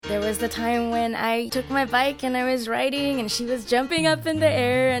There was the time when I took my bike and I was riding and she was jumping up in the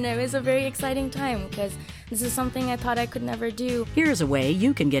air, and it was a very exciting time because this is something I thought I could never do. Here's a way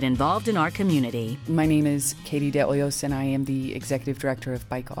you can get involved in our community. My name is Katie De Hoyos, and I am the Executive Director of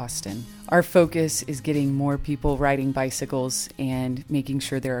Bike Austin. Our focus is getting more people riding bicycles and making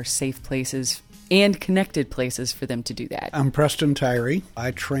sure there are safe places and connected places for them to do that. I'm Preston Tyree.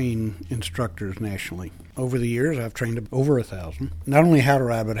 I train instructors nationally. Over the years, I've trained over 1,000. Not only how to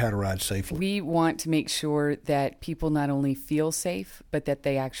ride, but how to ride safely. We want to make sure that people not only feel safe, but that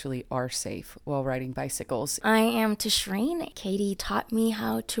they actually are safe while riding bicycles. I am Tashreen. Katie taught me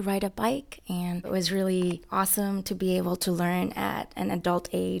how to ride a bike, and it was really awesome to be able to learn at an adult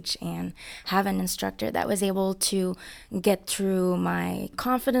age and have an instructor that was able to get through my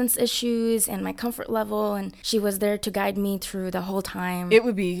confidence issues and my comfort level, and she was there to guide me through the whole time. It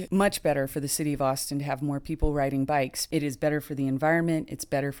would be much better for the city of Austin to have more people riding bikes. It is better for the environment, it's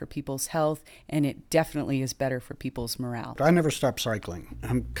better for people's health, and it definitely is better for people's morale. I never stopped cycling.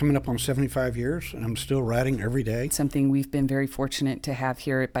 I'm coming up on 75 years, and I'm still riding every day. Something we've been very fortunate to have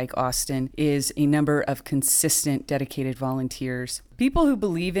here at Bike Austin is a number of consistent, dedicated volunteers. People who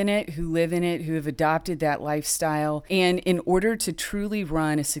believe in it, who live in it, who have adopted that lifestyle. And in order to truly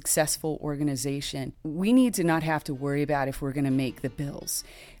run a successful organization, we need to not have to worry about if we're going to make the bills.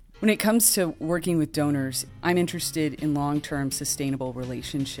 When it comes to working with donors, I'm interested in long-term sustainable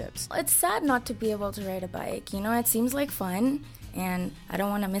relationships. It's sad not to be able to ride a bike. You know, it seems like fun, and I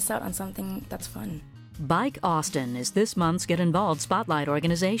don't want to miss out on something that's fun. Bike Austin is this month's Get Involved Spotlight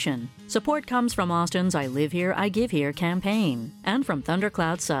organization. Support comes from Austin's I Live Here, I Give Here campaign and from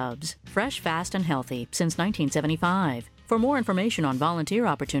Thundercloud Subs, fresh, fast, and healthy since 1975. For more information on volunteer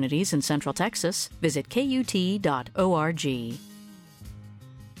opportunities in Central Texas, visit KUT.org.